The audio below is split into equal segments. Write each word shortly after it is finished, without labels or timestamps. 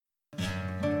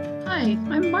Hi,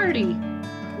 I'm Marty.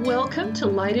 Welcome to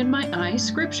Light in My Eye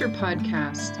Scripture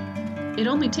Podcast. It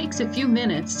only takes a few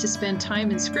minutes to spend time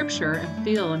in Scripture and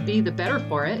feel and be the better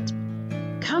for it.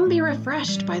 Come be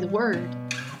refreshed by the Word.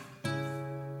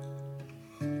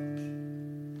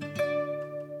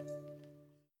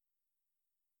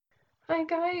 Hi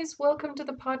guys, welcome to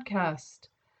the podcast.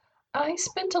 I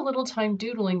spent a little time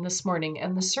doodling this morning,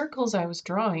 and the circles I was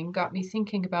drawing got me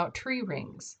thinking about tree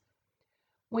rings.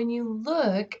 When you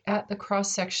look at the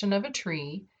cross-section of a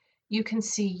tree, you can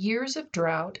see years of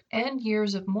drought and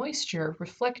years of moisture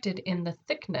reflected in the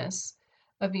thickness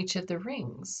of each of the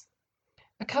rings.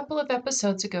 A couple of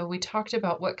episodes ago, we talked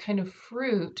about what kind of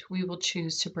fruit we will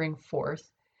choose to bring forth.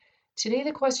 Today,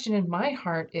 the question in my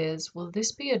heart is, will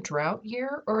this be a drought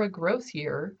year or a growth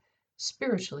year,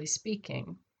 spiritually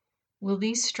speaking? Will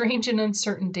these strange and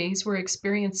uncertain days we're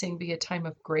experiencing be a time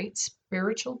of great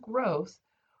spiritual growth?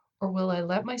 Or will I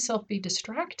let myself be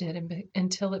distracted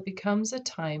until it becomes a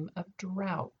time of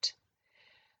drought?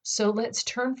 So let's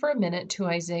turn for a minute to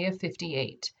Isaiah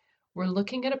 58. We're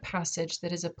looking at a passage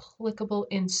that is applicable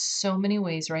in so many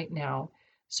ways right now.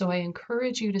 So I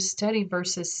encourage you to study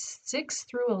verses 6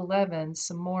 through 11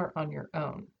 some more on your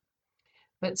own.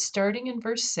 But starting in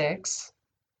verse 6,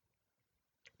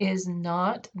 is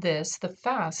not this the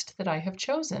fast that I have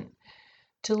chosen?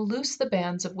 To loose the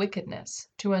bands of wickedness,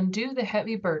 to undo the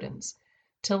heavy burdens,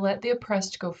 to let the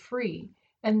oppressed go free,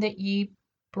 and that ye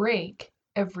break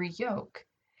every yoke.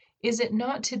 Is it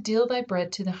not to deal thy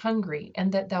bread to the hungry,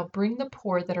 and that thou bring the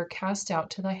poor that are cast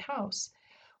out to thy house?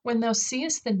 When thou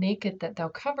seest the naked, that thou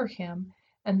cover him,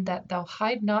 and that thou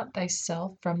hide not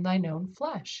thyself from thine own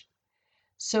flesh.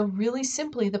 So really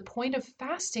simply, the point of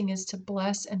fasting is to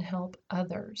bless and help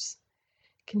others.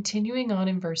 Continuing on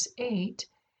in verse 8,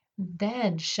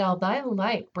 then shall thy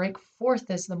light break forth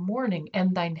as the morning,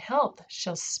 and thine health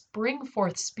shall spring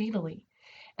forth speedily,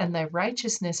 and thy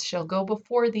righteousness shall go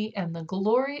before thee, and the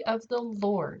glory of the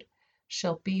Lord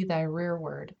shall be thy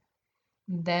rearward.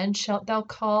 Then shalt thou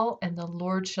call, and the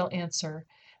Lord shall answer.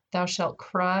 Thou shalt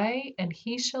cry, and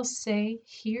he shall say,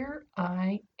 Here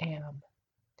I am.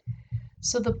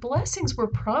 So the blessings we're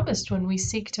promised when we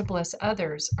seek to bless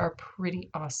others are pretty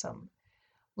awesome.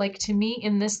 Like, to me,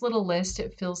 in this little list,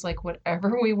 it feels like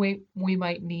whatever we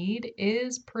might need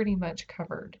is pretty much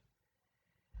covered.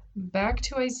 Back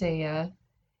to Isaiah.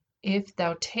 If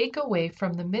thou take away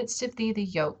from the midst of thee the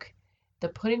yoke, the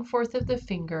putting forth of the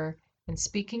finger, and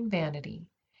speaking vanity,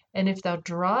 and if thou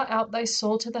draw out thy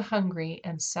soul to the hungry,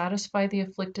 and satisfy the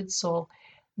afflicted soul,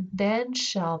 then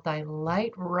shall thy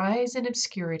light rise in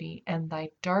obscurity, and thy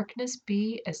darkness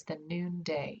be as the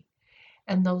noonday.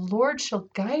 And the Lord shall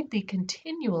guide thee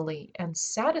continually, and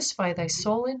satisfy thy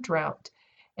soul in drought,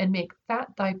 and make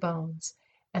fat thy bones.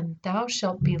 And thou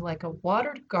shalt be like a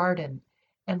watered garden,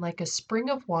 and like a spring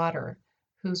of water,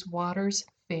 whose waters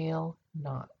fail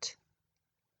not.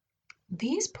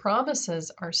 These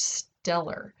promises are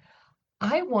stellar.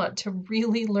 I want to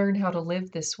really learn how to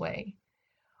live this way.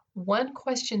 One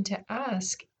question to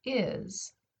ask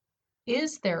is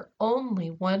there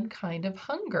only one kind of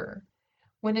hunger?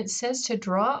 When it says to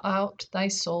draw out thy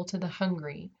soul to the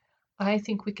hungry, I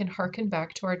think we can hearken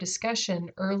back to our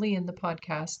discussion early in the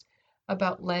podcast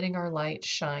about letting our light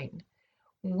shine.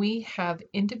 We have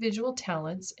individual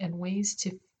talents and ways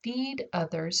to feed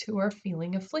others who are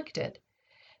feeling afflicted.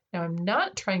 Now, I'm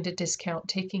not trying to discount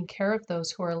taking care of those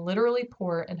who are literally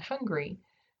poor and hungry.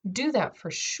 Do that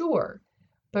for sure.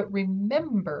 But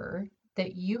remember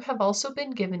that you have also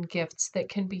been given gifts that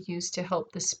can be used to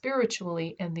help the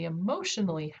spiritually and the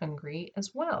emotionally hungry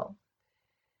as well.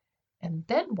 And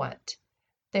then what?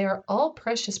 They are all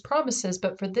precious promises,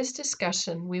 but for this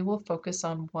discussion, we will focus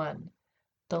on one.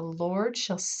 The Lord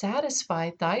shall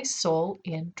satisfy thy soul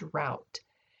in drought.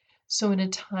 So in a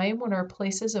time when our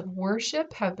places of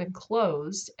worship have been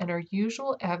closed and our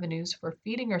usual avenues for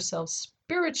feeding ourselves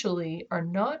spiritually are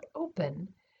not open,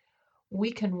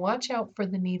 we can watch out for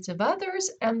the needs of others,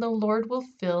 and the Lord will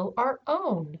fill our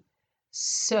own.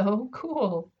 So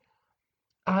cool.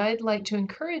 I'd like to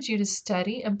encourage you to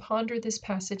study and ponder this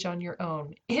passage on your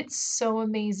own. It's so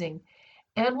amazing.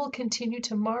 And we'll continue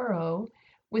tomorrow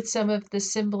with some of the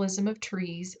symbolism of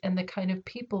trees and the kind of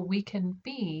people we can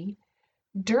be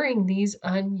during these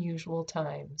unusual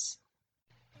times.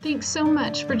 Thanks so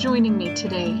much for joining me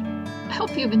today. I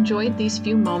hope you've enjoyed these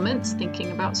few moments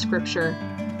thinking about Scripture.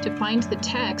 To find the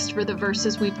text for the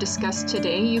verses we've discussed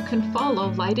today, you can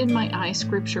follow Light in My Eye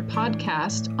Scripture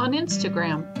Podcast on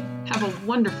Instagram. Have a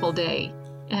wonderful day,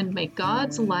 and may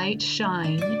God's light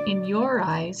shine in your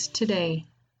eyes today.